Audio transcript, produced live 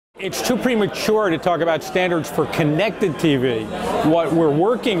It's too premature to talk about standards for connected TV. What we're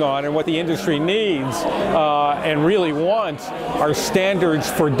working on and what the industry needs and really wants are standards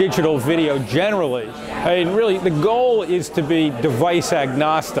for digital video generally. I mean, really, the goal is to be device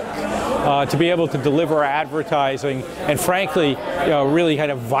agnostic, to be able to deliver advertising and, frankly, really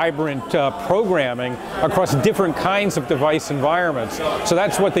kind of vibrant programming across different kinds of device environments. So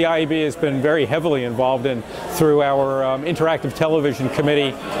that's what the IAB has been very heavily involved in through our Interactive Television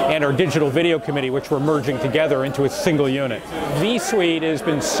Committee and our Digital Video Committee, which we're merging together into a single unit. vSuite has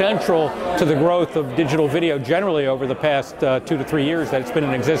been central to the growth of digital video generally over the past 2 to 3 years that it's been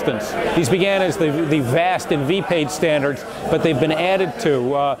in existence. These began as the VAST and VPAID standards, but they've been added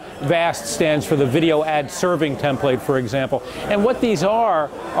to. VAST stands for the Video Ad Serving Template, for example. And what these are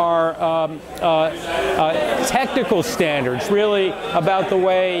technical standards, really about the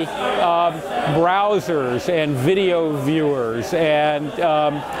way browsers and video viewers and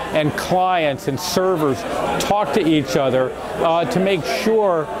clients and servers talk to each other to make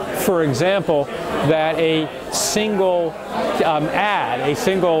sure, for example, that a single ad, a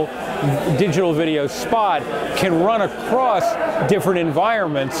single digital video spot can run across different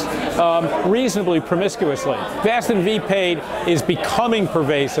environments reasonably promiscuously. VAST and VPAID is becoming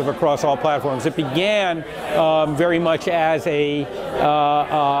pervasive across all platforms. It began very much as an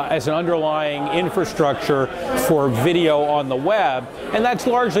underlying infrastructure for video on the web, and that's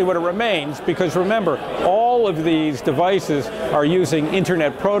largely what it remains, because remember, all of these devices are using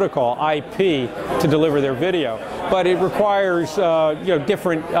Internet Protocol, IP, to deliver their video. But it requires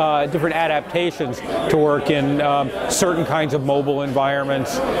different adaptations to work in certain kinds of mobile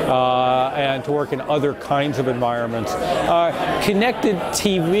environments and to work in other kinds of environments. Connected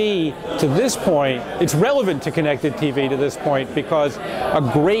TV to this point, it's relevant to connected TV to this point because a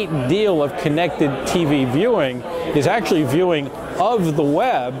great deal of connected TV viewing is actually viewing of the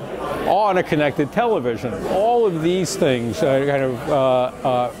web on a connected television. All of these things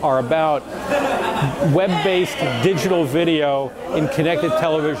are about web-based digital video in connected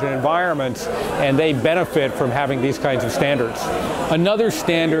television environments, and they benefit from having these kinds of standards. Another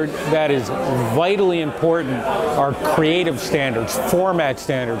standard that is vitally important are creative standards, format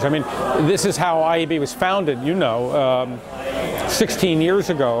standards. I mean, this is how IAB was founded, 16 years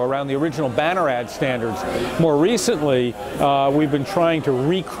ago, around the original banner ad standards. More recently, we've been trying to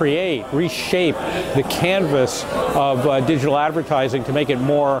reshape the canvas of digital advertising to make it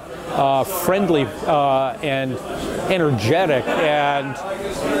more friendly and energetic and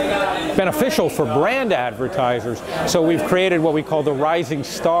beneficial for brand advertisers. So we've created what we call the Rising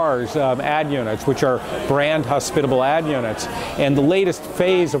Stars ad units, which are brand hospitable ad units. And the latest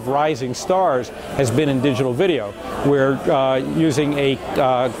phase of Rising Stars has been in digital video. We're using a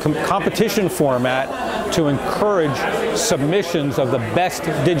competition format to encourage submissions of the best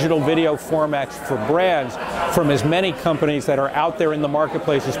digital video formats for brands from as many companies that are out there in the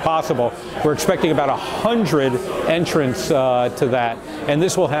marketplace as possible. We're expecting about 100 entrants to that, and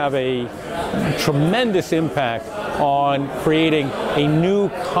this will have a tremendous impact on creating a new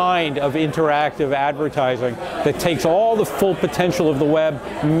kind of interactive advertising that takes all the full potential of the web,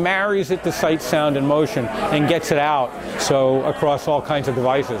 marries it to sight, sound, and motion, and gets it out so across all kinds of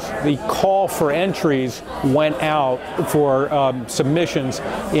devices. The call for entries went out for submissions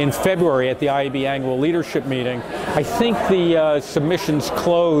in February at the IAB annual leadership meeting. I think the submissions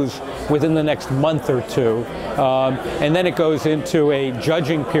close within the next month or two, and then it goes into a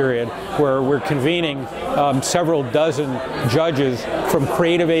judging period where we're convening several dozen judges from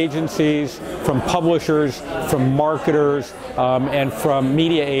creative agencies, from publishers, from marketers, and from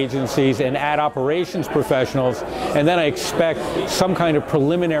media agencies and ad operations professionals. And then I expect some kind of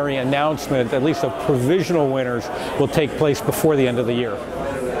preliminary announcement, at least of provisional winners, will take place before the end of the year.